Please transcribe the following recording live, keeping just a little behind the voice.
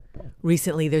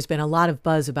Recently, there's been a lot of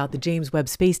buzz about the James Webb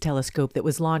Space Telescope that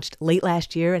was launched late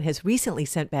last year and has recently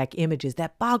sent back images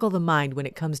that boggle the mind when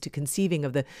it comes to conceiving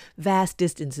of the vast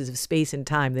distances of space and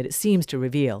time that it seems to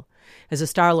reveal. As a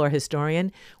star lore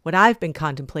historian, what I've been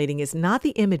contemplating is not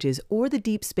the images or the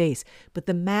deep space, but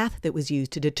the math that was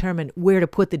used to determine where to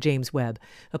put the James Webb,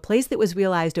 a place that was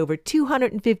realized over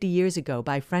 250 years ago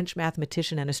by French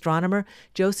mathematician and astronomer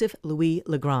Joseph Louis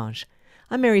LaGrange.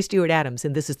 I'm Mary Stewart Adams,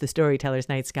 and this is the Storyteller's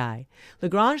Night Sky.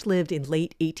 LaGrange lived in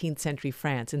late 18th century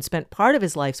France and spent part of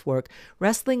his life's work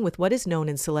wrestling with what is known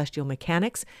in celestial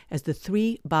mechanics as the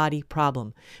three-body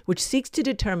problem, which seeks to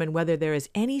determine whether there is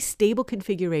any stable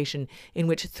configuration in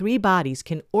which three bodies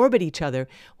can orbit each other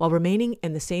while remaining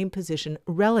in the same position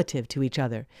relative to each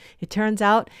other. It turns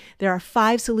out there are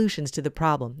 5 solutions to the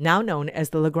problem, now known as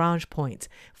the Lagrange points,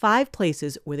 5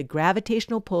 places where the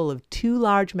gravitational pull of 2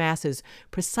 large masses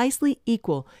precisely equal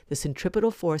the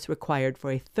centripetal force required for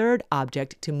a third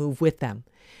object to move with them.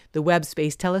 The Webb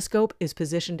Space Telescope is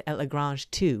positioned at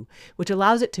Lagrange 2, which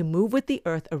allows it to move with the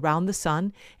Earth around the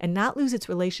Sun and not lose its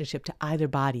relationship to either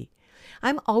body.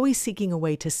 I'm always seeking a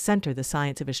way to center the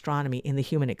science of astronomy in the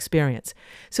human experience.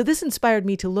 So this inspired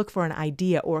me to look for an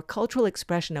idea or a cultural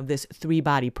expression of this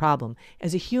three-body problem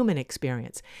as a human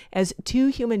experience, as 2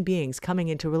 human beings coming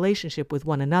into relationship with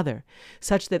one another,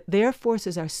 such that their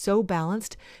forces are so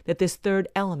balanced that this third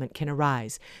element can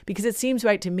arise, because it seems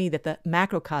right to me that the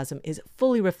macrocosm is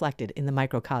fully reflected in the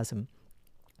microcosm.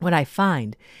 What I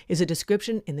find is a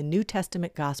description in the New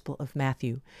Testament Gospel of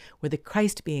Matthew, where the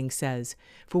Christ being says,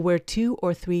 "For where 2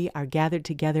 or 3 are gathered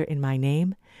together in my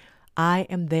name, I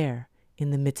am there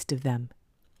in the midst of them."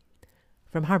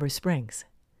 From Harbor Springs,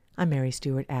 I'm Mary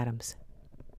Stewart Adams.